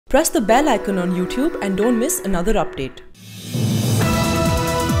Press the bell icon on YouTube and don't miss another update.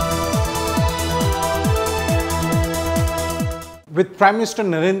 With Prime Minister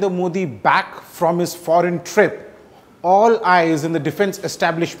Narendra Modi back from his foreign trip, all eyes in the defense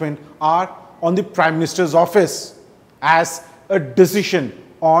establishment are on the Prime Minister's office as a decision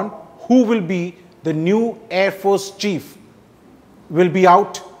on who will be the new Air Force Chief will be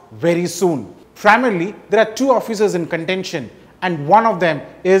out very soon. Primarily, there are two officers in contention, and one of them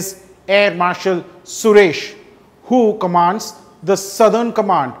is Air Marshal Suresh, who commands the Southern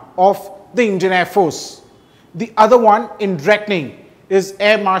Command of the Indian Air Force. The other one in reckoning is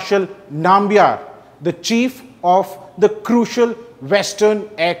Air Marshal Nambiar, the Chief of the crucial Western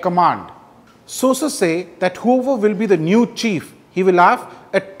Air Command. Sources say that whoever will be the new chief, he will have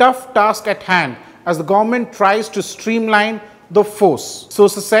a tough task at hand as the government tries to streamline the force.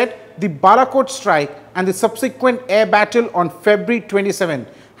 Sources said the Balakot strike and the subsequent air battle on February 27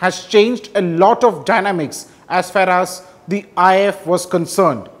 has changed a lot of dynamics as far as the IAF was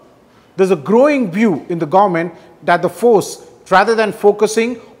concerned. There's a growing view in the government that the force, rather than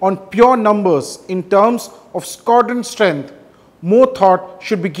focusing on pure numbers in terms of squadron strength, more thought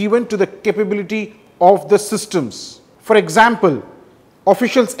should be given to the capability of the systems. For example,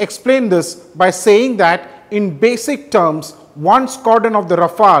 officials explain this by saying that in basic terms, one squadron of the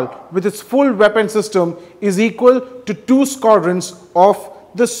Rafale with its full weapon system is equal to two squadrons of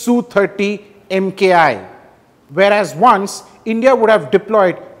the Su-30 MKI. Whereas once India would have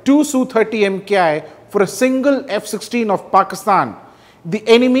deployed two Su-30 MKI for a single F-16 of Pakistan, the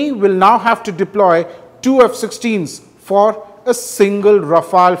enemy will now have to deploy two F-16s for a single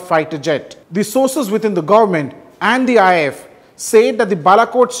Rafale fighter jet. The sources within the government and the IAF say that the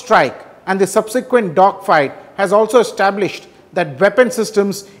Balakot strike and the subsequent dogfight has also established that weapon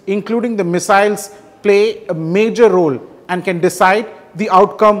systems, including the missiles, play a major role and can decide the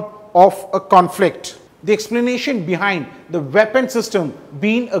outcome of a conflict. The explanation behind the weapon system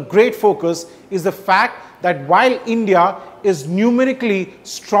being a great focus is the fact that while India is numerically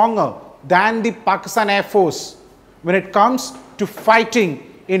stronger than the Pakistan Air Force, when it comes to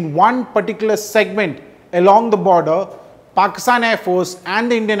fighting in one particular segment along the border, Pakistan Air Force and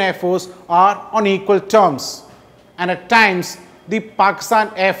the Indian Air Force are on equal terms. And at times, the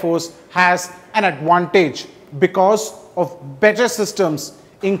Pakistan Air Force has an advantage because of better systems,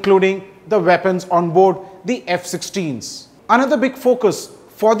 including the weapons on board the F-16s. Another big focus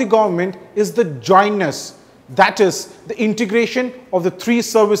for the government is the jointness, that is, the integration of the three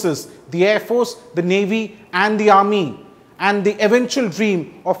services, the Air Force, the Navy and the Army, and the eventual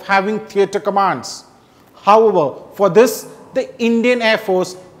dream of having theatre commands. However, for this, the Indian Air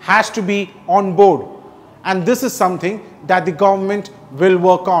Force has to be on board, and this is something that the government will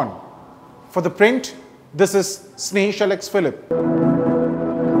work on. For The Print, this is Suresh Philip.